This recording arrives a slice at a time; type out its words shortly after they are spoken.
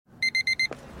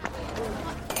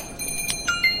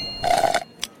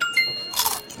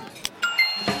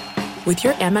With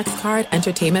your Amex card,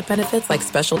 entertainment benefits like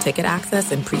special ticket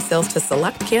access and pre-sales to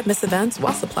select can't-miss events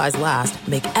while supplies last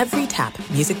make every tap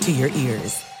music to your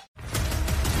ears.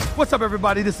 What's up,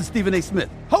 everybody? This is Stephen A. Smith,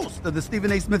 host of the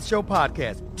Stephen A. Smith Show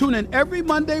podcast. Tune in every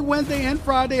Monday, Wednesday, and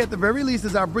Friday at the very least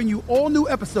as I bring you all new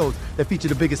episodes that feature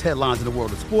the biggest headlines in the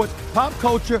world of sports, pop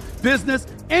culture, business,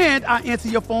 and I answer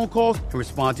your phone calls and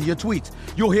respond to your tweets.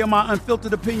 You'll hear my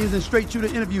unfiltered opinions and straight-shooter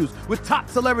interviews with top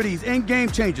celebrities and game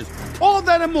changers. All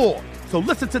that and more. So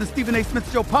listen to the Stephen A.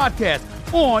 Smith Show podcast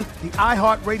on the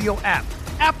iHeartRadio app,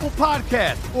 Apple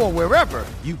Podcasts, or wherever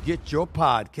you get your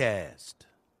podcast.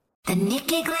 The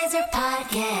Nikki Glazer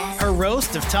Podcast. Her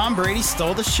roast of Tom Brady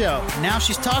stole the show. Now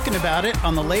she's talking about it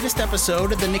on the latest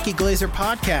episode of the Nikki Glazer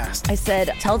Podcast. I said,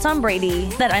 tell Tom Brady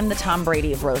that I'm the Tom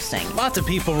Brady of roasting. Lots of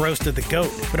people roasted the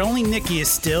GOAT, but only Nikki is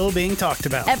still being talked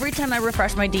about. Every time I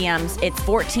refresh my DMs, it's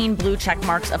 14 blue check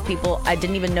marks of people I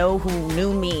didn't even know who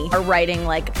knew me are writing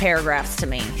like paragraphs to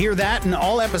me. Hear that in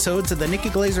all episodes of the Nikki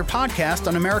Glazer Podcast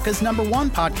on America's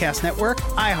 #1 podcast network,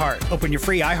 iHeart. Open your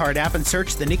free iHeart app and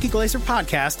search the Nikki Glazer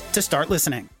Podcast to start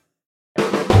listening.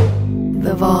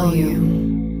 The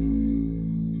volume.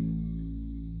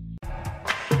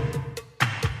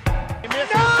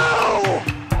 No!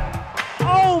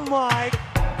 Oh my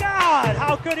God!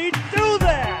 How could he do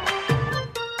that?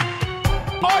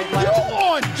 Are you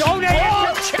on? Don't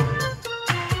answer.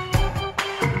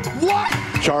 What?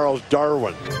 Charles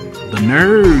Darwin. The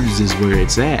nerves is where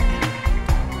it's at.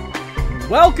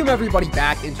 Welcome everybody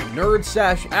back into Nerd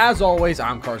Sesh. As always,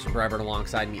 I'm Carson Brever, and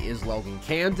alongside me is Logan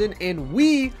Camden, and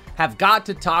we have got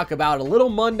to talk about a little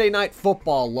Monday Night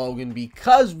Football, Logan,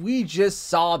 because we just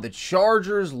saw the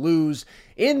Chargers lose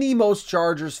in the most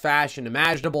Chargers fashion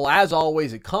imaginable. As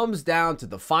always, it comes down to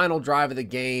the final drive of the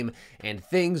game, and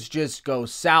things just go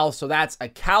south. So that's a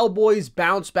Cowboys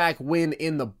bounce-back win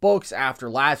in the books after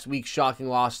last week's shocking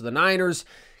loss to the Niners.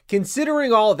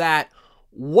 Considering all that,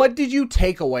 what did you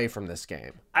take away from this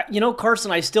game?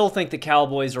 Carson, I still think the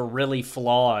Cowboys are really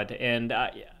flawed, and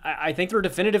I think they're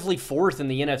definitively fourth in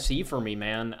the NFC for me,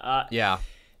 man. Yeah.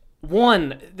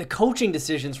 One, the coaching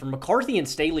decisions from McCarthy and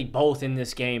Staley both in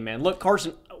this game, man. Look,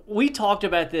 Carson, we talked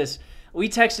about this. We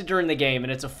texted during the game,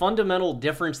 and it's a fundamental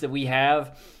difference that we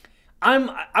have.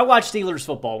 I watch Steelers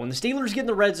football. When the Steelers get in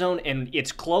the red zone and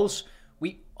it's close,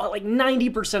 we like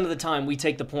 90% of the time we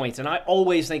take the points, and I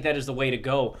always think that is the way to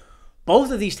go.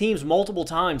 Both of these teams, multiple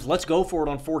times, let's go for it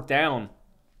on fourth down,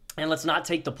 and let's not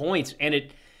take the points.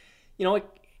 And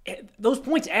those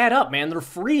points add up, man. They're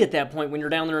free at that point when you're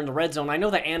down there in the red zone. I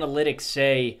know the analytics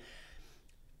say,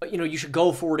 you should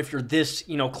go for it if you're this,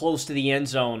 close to the end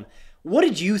zone. What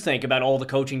did you think about all the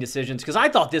coaching decisions? Because I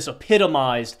thought this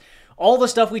epitomized all the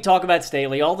stuff we talk about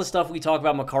Staley, all the stuff we talk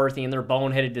about McCarthy and their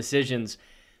boneheaded decisions.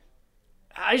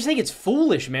 I just think it's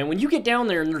foolish, man. When you get down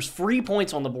there and there's free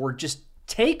points on the board, just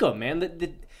take them, man.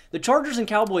 The Chargers and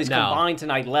Cowboys combined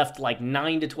tonight left like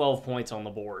 9 to 12 points on the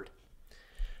board.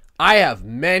 I have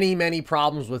many, many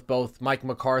problems with both Mike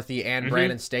McCarthy and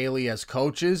Brandon Staley as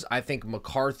coaches. I think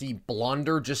McCarthy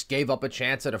blunder just gave up a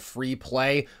chance at a free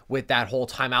play with that whole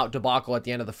timeout debacle at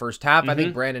the end of the first half. I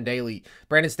think Brandon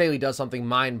Staley does something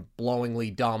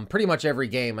mind-blowingly dumb pretty much every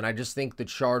game, and I just think the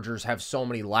Chargers have so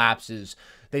many lapses.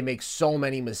 They make so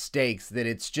many mistakes that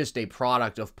it's just a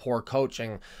product of poor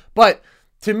coaching. But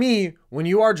to me, when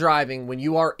you are driving, when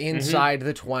you are inside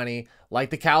the 20,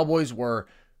 like the Cowboys were,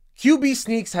 QB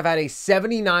sneaks have had a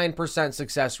 79%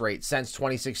 success rate since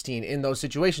 2016 in those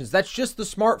situations. That's just the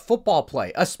smart football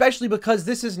play, especially because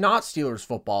this is not Steelers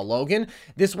football, Logan.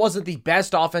 This wasn't the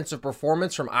best offensive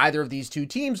performance from either of these two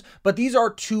teams, but these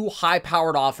are two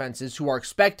high-powered offenses who are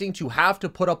expecting to have to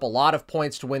put up a lot of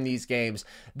points to win these games.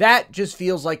 That just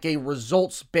feels like a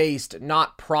results-based,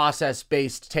 not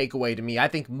process-based takeaway to me. I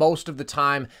think most of the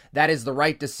time that is the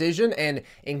right decision, and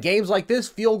in games like this,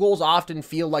 field goals often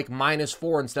feel like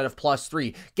 -4 instead of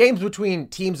 +3. Games between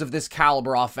teams of this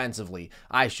caliber offensively,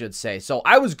 I should say. So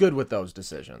I was good with those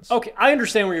decisions. Okay, I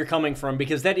understand where you're coming from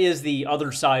because that is the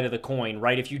other side of the coin,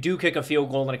 right? If you do kick a field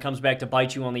goal and it comes back to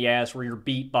bite you on the ass where you're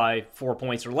beat by 4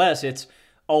 points or less, it's,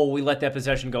 we let that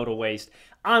possession go to waste.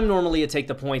 I'm normally a take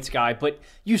the points guy, but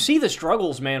you see the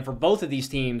struggles, man, for both of these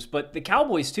teams. But the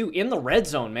Cowboys, too, in the red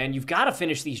zone, man, you've got to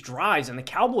finish these drives. And the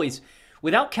Cowboys,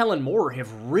 without Kellen Moore,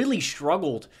 have really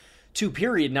struggled to,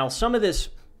 period. Now, some of this,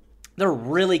 they're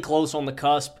really close on the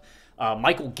cusp.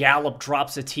 Michael Gallup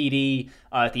drops a TD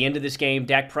at the end of this game.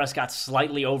 Dak Prescott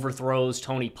slightly overthrows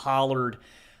Tony Pollard.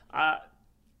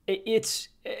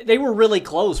 They were really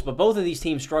close, but both of these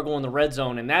teams struggle in the red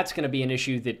zone, and that's going to be an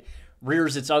issue that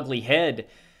rears its ugly head.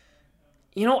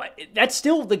 that's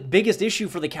still the biggest issue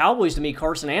for the Cowboys to me,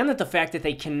 Carson, and that the fact that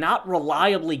they cannot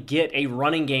reliably get a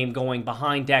running game going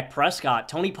behind Dak Prescott.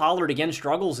 Tony Pollard again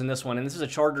struggles in this one, and this is a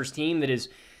Chargers team that is,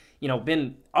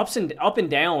 been up and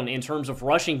down in terms of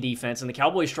rushing defense, and the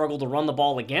Cowboys struggle to run the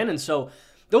ball again, and so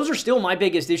those are still my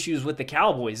biggest issues with the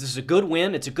Cowboys. This is a good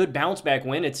win. It's a good bounce-back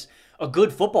win. It's a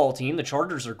good football team. The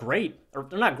Chargers are great. Or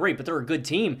they're not great, but they're a good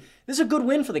team. This is a good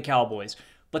win for the Cowboys.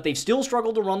 But they've still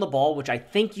struggled to run the ball, which I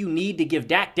think you need to give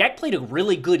Dak. Dak played a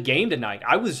really good game tonight.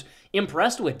 I was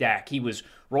impressed with Dak. He was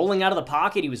rolling out of the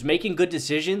pocket. He was making good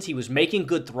decisions. He was making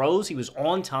good throws. He was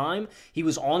on time. He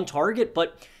was on target.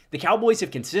 But the Cowboys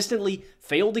have consistently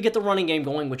failed to get the running game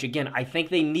going, which, again, I think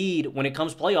they need when it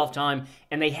comes playoff time,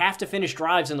 and they have to finish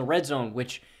drives in the red zone,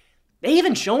 which they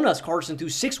haven't shown us, Carson, through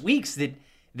 6 weeks that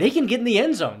they can get in the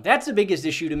end zone. That's the biggest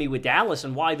issue to me with Dallas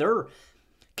and why they're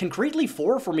concretely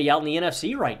 4 for me out in the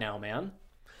NFC right now, man.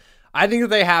 I think that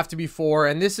they have to be 4,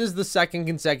 and this is the second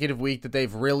consecutive week that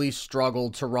they've really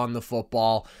struggled to run the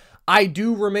football. I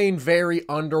do remain very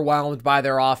underwhelmed by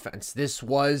their offense. This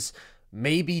was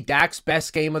maybe Dak's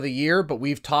best game of the year, but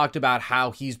we've talked about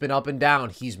how he's been up and down.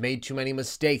 He's made too many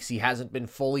mistakes. He hasn't been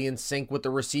fully in sync with the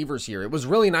receivers here. It was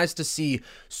really nice to see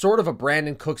sort of a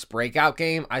Brandon Cooks breakout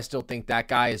game. I still think that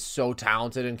guy is so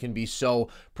talented and can be so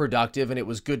productive, and it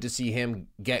was good to see him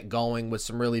get going with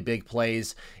some really big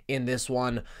plays in this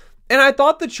one. And I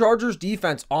thought the Chargers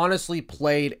defense honestly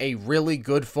played a really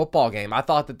good football game. I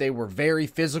thought that they were very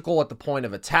physical at the point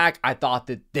of attack. I thought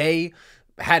that they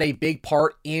had a big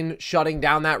part in shutting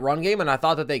down that run game, and I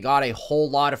thought that they got a whole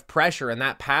lot of pressure, and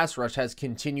that pass rush has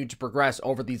continued to progress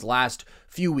over these last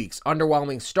few weeks.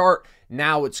 Underwhelming start,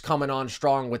 now it's coming on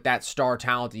strong with that star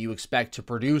talent that you expect to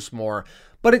produce more,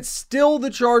 but it's still the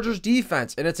Chargers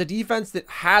defense, and it's a defense that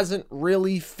hasn't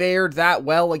really fared that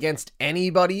well against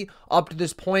anybody up to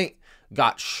this point.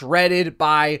 Got shredded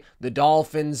by the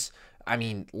Dolphins.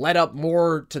 Led up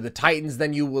more to the Titans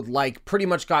than you would like. Pretty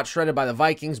much got shredded by the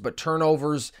Vikings, but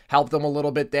turnovers helped them a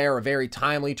little bit there, a very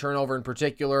timely turnover in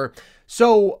particular.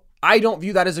 So I don't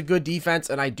view that as a good defense,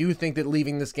 and I do think that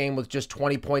leaving this game with just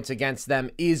 20 points against them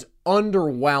is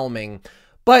underwhelming.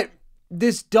 But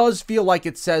this does feel like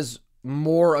it says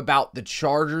more about the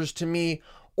Chargers to me,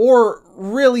 or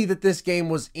really that this game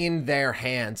was in their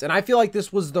hands. And I feel like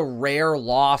this was the rare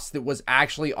loss that was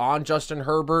actually on Justin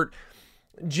Herbert.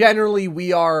 Generally,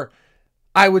 we are,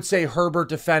 I would say, Herbert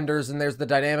defenders, and there's the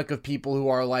dynamic of people who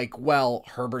are like, well,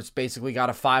 Herbert's basically got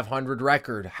a 500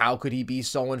 record. How could he be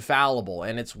so infallible?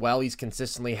 And it's, well, he's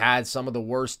consistently had some of the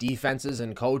worst defenses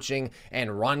and coaching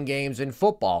and run games in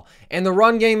football. And the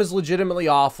run game is legitimately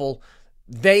awful.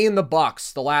 They and the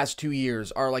Bucs the last 2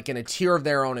 years are like in a tier of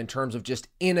their own in terms of just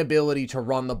inability to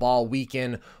run the ball week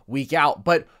in, week out.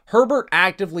 But Herbert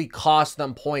actively cost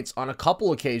them points on a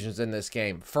couple occasions in this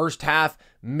game. First half,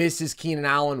 misses Keenan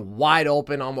Allen wide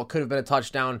open on what could have been a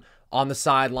touchdown on the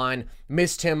sideline.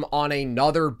 Missed him on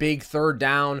another big third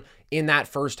down in that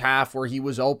first half where he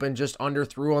was open, just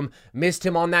underthrew him. Missed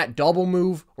him on that double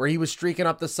move where he was streaking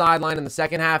up the sideline in the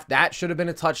second half. That should have been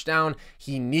a touchdown.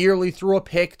 He nearly threw a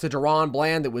pick to Deron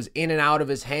Bland that was in and out of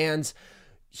his hands.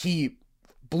 He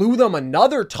blew them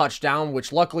another touchdown,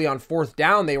 which luckily on fourth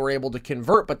down they were able to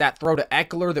convert, but that throw to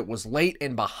Eckler that was late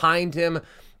and behind him.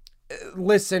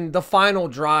 Listen, the final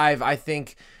drive, I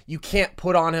think you can't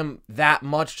put on him that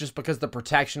much just because the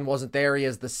protection wasn't there. He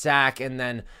has the sack, and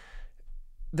then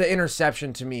the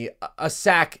interception. To me, a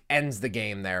sack ends the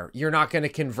game there. You're not going to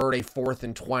convert a 4th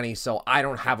and 20, so I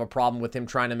don't have a problem with him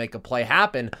trying to make a play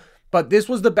happen. But this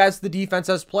was the best the defense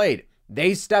has played.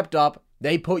 They stepped up.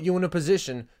 They put you in a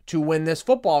position to win this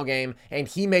football game, and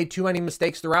he made too many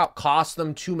mistakes throughout, cost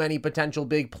them too many potential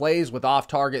big plays with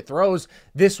off-target throws.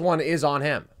 This one is on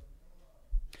him.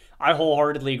 I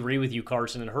wholeheartedly agree with you,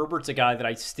 Carson. And Herbert's a guy that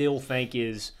I still think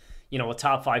is, a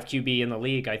top 5 QB in the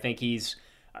league. I think he's,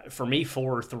 for me,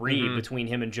 4 or 3 between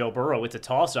him and Joe Burrow. It's a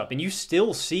toss-up. And you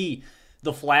still see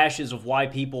the flashes of why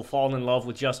people fall in love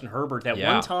with Justin Herbert. That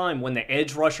one time when the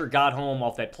edge rusher got home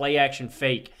off that play-action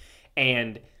fake,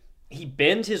 and he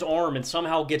bends his arm and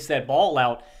somehow gets that ball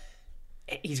out.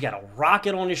 He's got a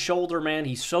rocket on his shoulder, man.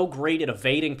 He's so great at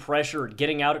evading pressure, at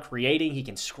getting out, at creating. He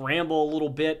can scramble a little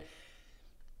bit.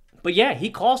 But yeah, he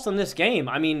cost them this game.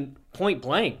 Point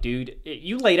blank, dude.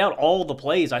 You laid out all the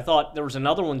plays. I thought there was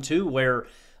another one, too, where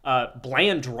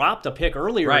Bland dropped a pick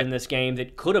earlier in this game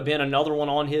that could have been another one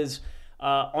on his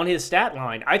stat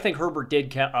line. I think Herbert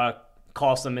did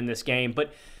cost them in this game.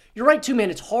 But you're right, too, man.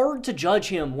 It's hard to judge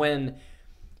him when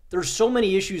there's so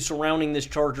many issues surrounding this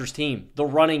Chargers team. The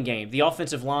running game, the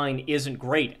offensive line isn't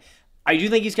great. I do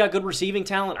think he's got good receiving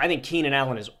talent. I think Keenan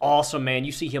Allen is awesome, man.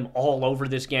 You see him all over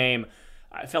this game.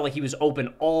 I felt like he was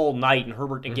open all night, and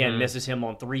Herbert, again, misses him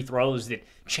on 3 throws that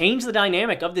changed the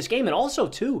dynamic of this game. And also,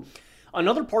 too,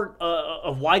 another part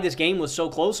of why this game was so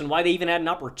close and why they even had an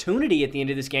opportunity at the end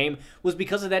of this game was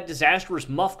because of that disastrous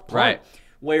muffed punt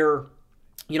where,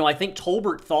 I think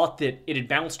Tolbert thought that it had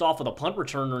bounced off of the punt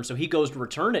returner, and so he goes to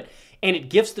return it, and it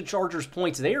gifts the Chargers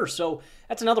points there. So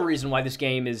that's another reason why this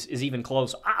game is even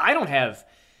close. I don't have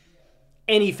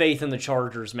any faith in the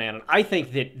Chargers, man. I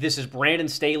think that this is Brandon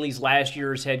Staley's last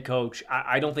year as head coach.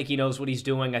 I don't think he knows what he's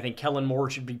doing. I think Kellen Moore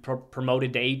should be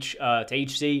promoted to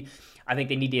HC. I think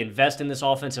they need to invest in this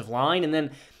offensive line. And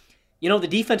then, the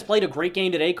defense played a great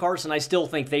game today, Carson. I still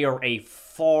think they are a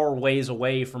far ways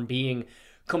away from being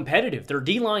competitive. Their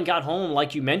D-line got home,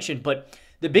 like you mentioned, but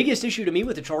the biggest issue to me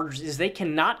with the Chargers is they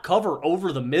cannot cover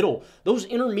over the middle. Those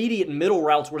intermediate and middle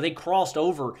routes where they crossed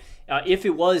over, if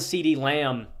it was CeeDee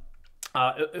Lamb,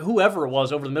 whoever it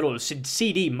was over the middle, it was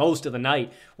CD most of the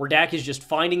night, where Dak is just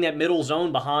finding that middle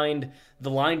zone behind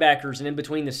the linebackers and in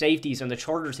between the safeties, and the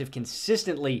Chargers have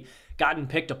consistently gotten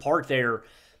picked apart there.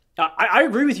 I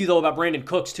agree with you, though, about Brandon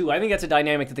Cooks, too. I think that's a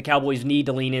dynamic that the Cowboys need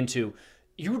to lean into.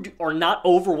 You are not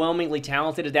overwhelmingly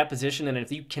talented at that position, and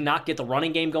if you cannot get the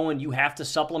running game going, you have to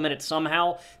supplement it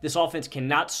somehow. This offense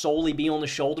cannot solely be on the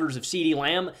shoulders of CeeDee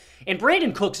Lamb. And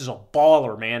Brandon Cooks is a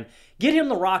baller, man. Get him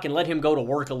the rock and let him go to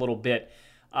work a little bit.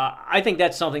 I think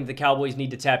that's something the Cowboys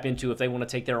need to tap into if they want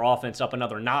to take their offense up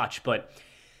another notch. But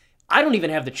I don't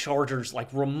even have the Chargers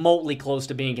remotely close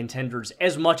to being contenders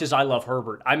as much as I love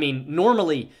Herbert. I mean,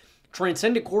 normally,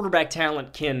 transcendent quarterback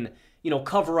talent can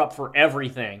cover up for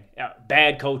everything.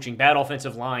 Bad coaching, bad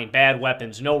offensive line, bad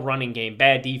weapons, no running game,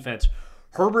 bad defense.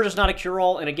 Herbert is not a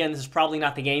cure-all, and again, this is probably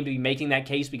not the game to be making that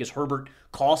case because Herbert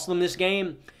cost them this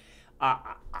game.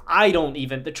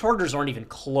 The Chargers aren't even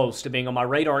close to being on my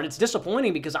radar, and it's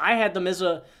disappointing because I had them as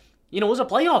a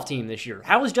playoff team this year.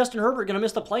 How is Justin Herbert going to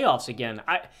miss the playoffs again?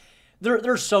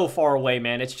 They're so far away,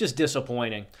 man. It's just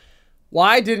disappointing. Well,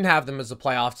 I didn't have them as a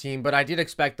playoff team, but I did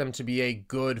expect them to be a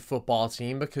good football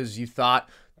team because you thought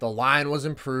the line was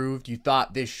improved. You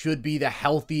thought this should be the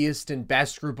healthiest and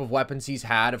best group of weapons he's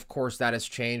had. Of course, that has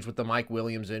changed with the Mike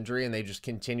Williams injury, and they just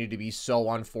continue to be so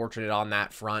unfortunate on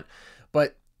that front.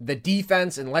 But the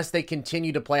defense, unless they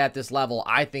continue to play at this level,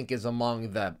 I think is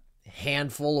among the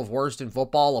handful of worst in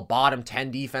football, a bottom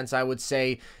 10 defense, I would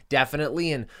say,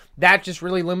 definitely, and that just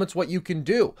really limits what you can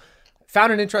do.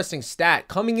 Found an interesting stat.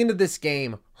 Coming into this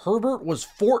game, Herbert was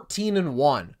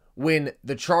 14-1 when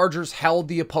the Chargers held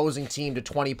the opposing team to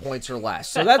 20 points or less.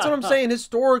 So that's what I'm saying.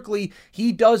 Historically,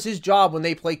 he does his job when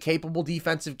they play capable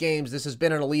defensive games. This has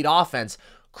been an elite offense.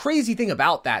 Crazy thing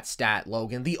about that stat,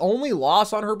 Logan, the only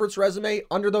loss on Herbert's resume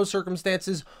under those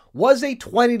circumstances was a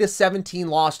 20-17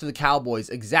 loss to the Cowboys.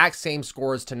 Exact same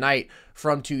score as tonight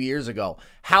from 2 years ago.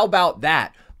 How about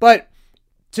that? But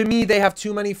to me, they have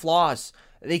too many flaws.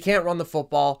 They can't run the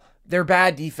football. They're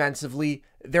bad defensively.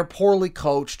 They're poorly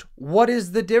coached. What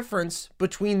is the difference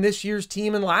between this year's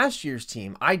team and last year's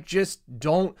team? I just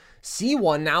don't see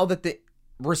one now that the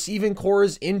receiving core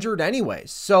is injured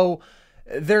anyways. So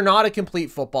they're not a complete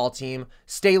football team.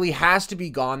 Staley has to be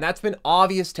gone. That's been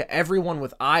obvious to everyone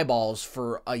with eyeballs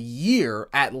for a year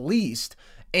at least.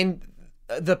 And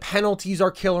the penalties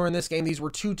are killer in this game. These were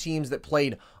two teams that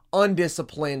played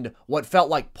undisciplined, what felt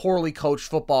like poorly coached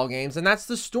football games, and that's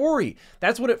the story.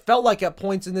 That's what it felt like at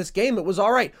points in this game. It was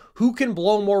all right. Who can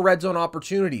blow more red zone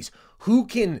opportunities? Who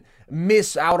can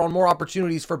miss out on more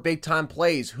opportunities for big time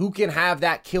plays? Who can have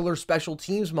that killer special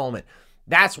teams moment?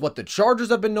 That's what the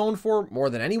Chargers have been known for more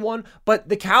than anyone, but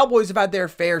the Cowboys have had their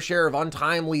fair share of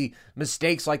untimely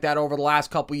mistakes like that over the last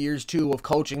couple years too, of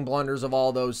coaching blunders, of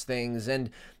all those things, and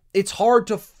it's hard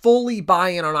to fully buy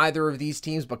in on either of these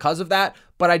teams because of that,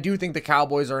 but I do think the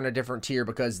Cowboys are in a different tier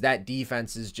because that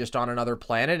defense is just on another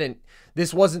planet, and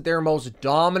this wasn't their most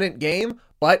dominant game,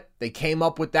 but they came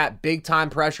up with that big-time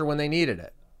pressure when they needed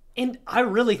it. And I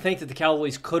really think that the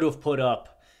Cowboys could have put up,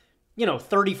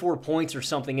 34 points or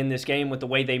something in this game with the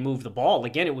way they moved the ball.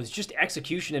 Again, it was just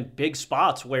execution in big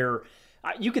spots where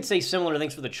you could say similar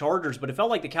things for the Chargers, but it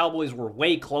felt like the Cowboys were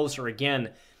way closer again.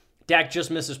 Dak just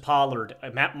misses Pollard.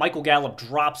 Michael Gallup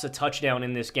drops a touchdown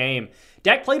in this game.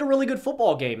 Dak played a really good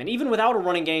football game, and even without a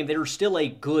running game, they were still a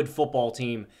good football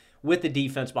team with the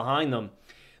defense behind them.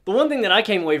 The one thing that I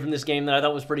came away from this game that I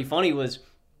thought was pretty funny was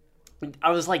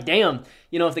I was like, damn,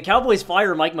 if the Cowboys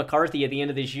fire Mike McCarthy at the end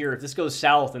of this year, if this goes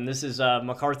south and this is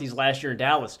McCarthy's last year in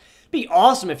Dallas, it'd be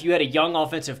awesome if you had a young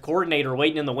offensive coordinator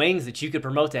waiting in the wings that you could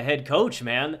promote to head coach,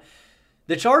 man.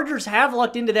 The Chargers have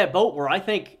lucked into that boat where I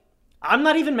think I'm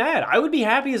not even mad. I would be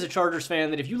happy as a Chargers fan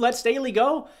that if you let Staley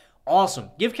go, awesome.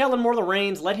 Give Kellen Moore the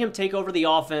reins. Let him take over the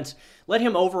offense. Let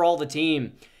him overhaul the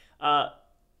team.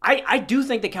 I do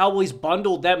think the Cowboys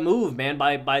bundled that move, man,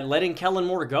 by letting Kellen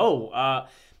Moore go.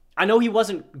 I know he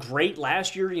wasn't great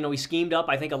last year. He schemed up,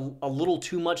 I think, a little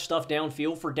too much stuff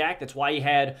downfield for Dak. That's why he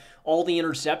had all the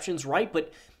interceptions, right?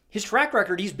 But his track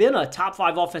record, he's been a top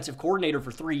 5 offensive coordinator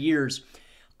for 3 years.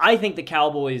 I think the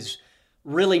Cowboys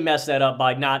really messed that up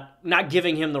by not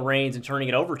giving him the reins and turning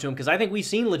it over to him, because I think we've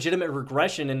seen legitimate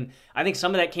regression, and I think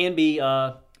some of that can be,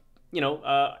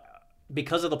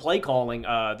 because of the play calling,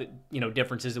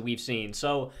 differences that we've seen.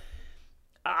 So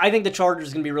I think the Chargers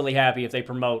are going to be really happy if they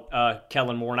promote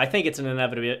Kellen Moore, and I think it's an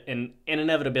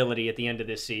inevitability at the end of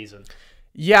this season.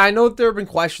 Yeah, I know that there have been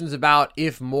questions about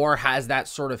if Moore has that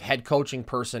sort of head coaching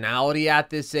personality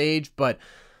at this age, but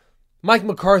Mike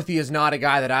McCarthy is not a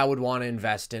guy that I would want to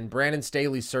invest in. Brandon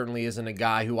Staley certainly isn't a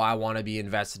guy who I want to be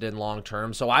invested in long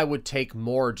term, so I would take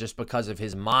Moore just because of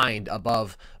his mind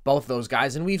above both those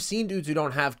guys. And we've seen dudes who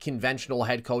don't have conventional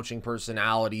head coaching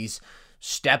personalities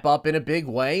step up in a big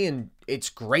way, and it's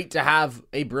great to have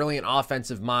a brilliant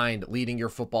offensive mind leading your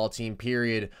football team,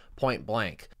 period, point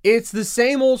blank. It's the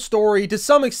same old story to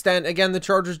some extent. Again, the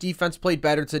Chargers defense played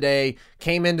better today,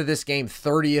 came into this game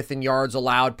 30th in yards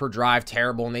allowed per drive,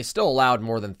 terrible, and they still allowed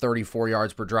more than 34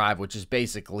 yards per drive, which is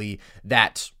basically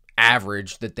that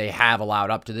average that they have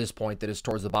allowed up to this point that is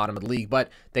towards the bottom of the league. But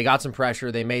they got some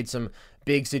pressure, they made some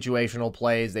big situational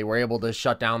plays, they were able to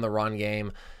shut down the run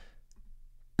game.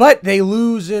 But they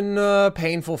lose in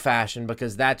painful fashion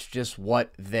because that's just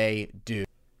what they do.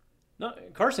 No,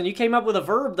 Carson, you came up with a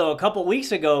verb, though, a couple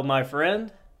weeks ago, my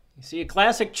friend. You see, a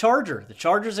classic Charger. The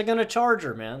Chargers are going to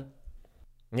Charger, man.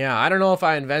 Yeah, I don't know if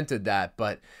I invented that,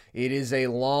 but it is a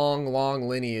long, long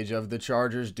lineage of the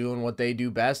Chargers doing what they do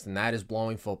best, and that is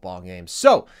blowing football games.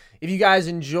 So, if you guys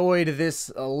enjoyed this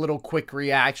little quick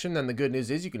reaction, then the good news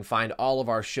is you can find all of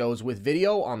our shows with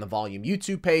video on the Volume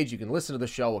YouTube page. You can listen to the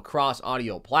show across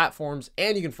audio platforms,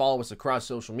 and you can follow us across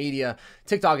social media,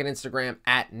 TikTok and Instagram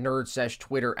at NerdSesh,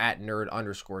 Twitter at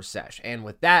Nerd_Sesh. And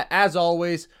with that, as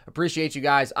always, appreciate you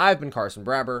guys. I've been Carson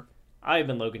Brabber. I've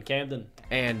been Logan Camden.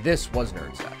 And this was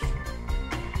Nerd Sesh.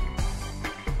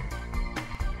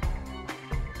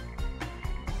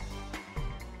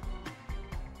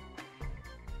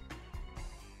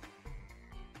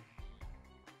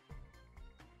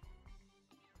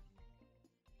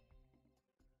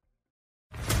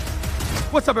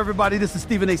 What's up, everybody? This is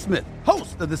Stephen A. Smith,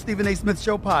 host of the Stephen A. Smith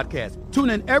Show podcast. Tune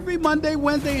in every Monday,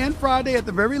 Wednesday, and Friday at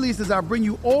the very least as I bring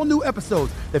you all new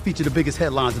episodes that feature the biggest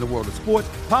headlines in the world of sports,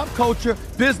 pop culture,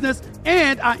 business,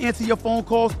 and I answer your phone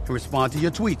calls and respond to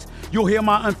your tweets. You'll hear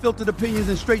my unfiltered opinions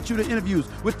and straight-shooter interviews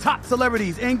with top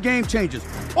celebrities and game changers.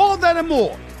 All that and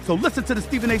more. So listen to the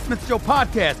Stephen A. Smith Show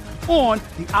podcast on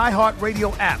the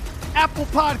iHeartRadio app, Apple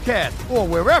Podcasts, or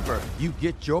wherever you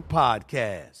get your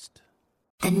podcast.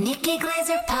 The Nikki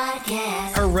Glaser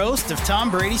Podcast. Her roast of Tom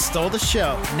Brady stole the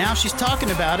show. Now she's talking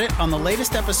about it on the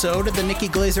latest episode of the Nikki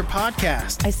Glaser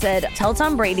Podcast. I said, tell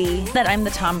Tom Brady that I'm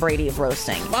the Tom Brady of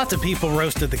roasting. Lots of people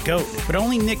roasted the GOAT, but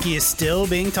only Nikki is still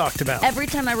being talked about. Every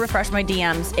time I refresh my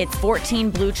DMs, it's 14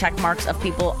 blue check marks of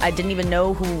people I didn't even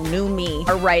know who knew me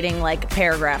are writing like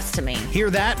paragraphs to me.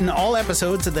 Hear that in all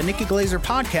episodes of the Nikki Glaser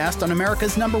Podcast on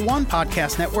America's #1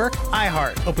 podcast network,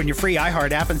 iHeart. Open your free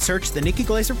iHeart app and search the Nikki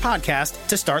Glaser Podcast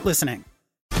to start listening.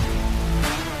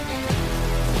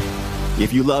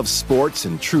 If you love sports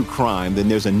and true crime, then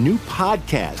there's a new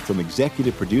podcast from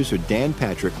executive producer Dan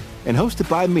Patrick and hosted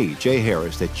by me, Jay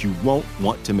Harris, that you won't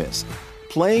want to miss.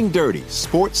 Playing Dirty: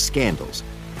 Sports Scandals.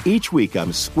 Each week,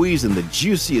 I'm squeezing the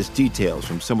juiciest details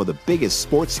from some of the biggest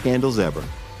sports scandals ever.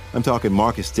 I'm talking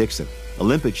Marcus Dixon,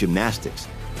 Olympic gymnastics,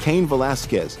 Cain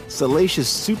Velasquez, salacious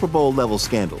Super Bowl-level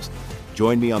scandals.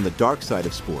 Join me on the dark side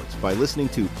of sports by listening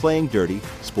to Playing Dirty: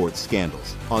 Sports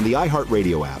Scandals on the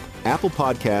iHeartRadio app, Apple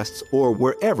Podcasts, or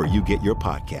wherever you get your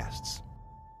podcasts.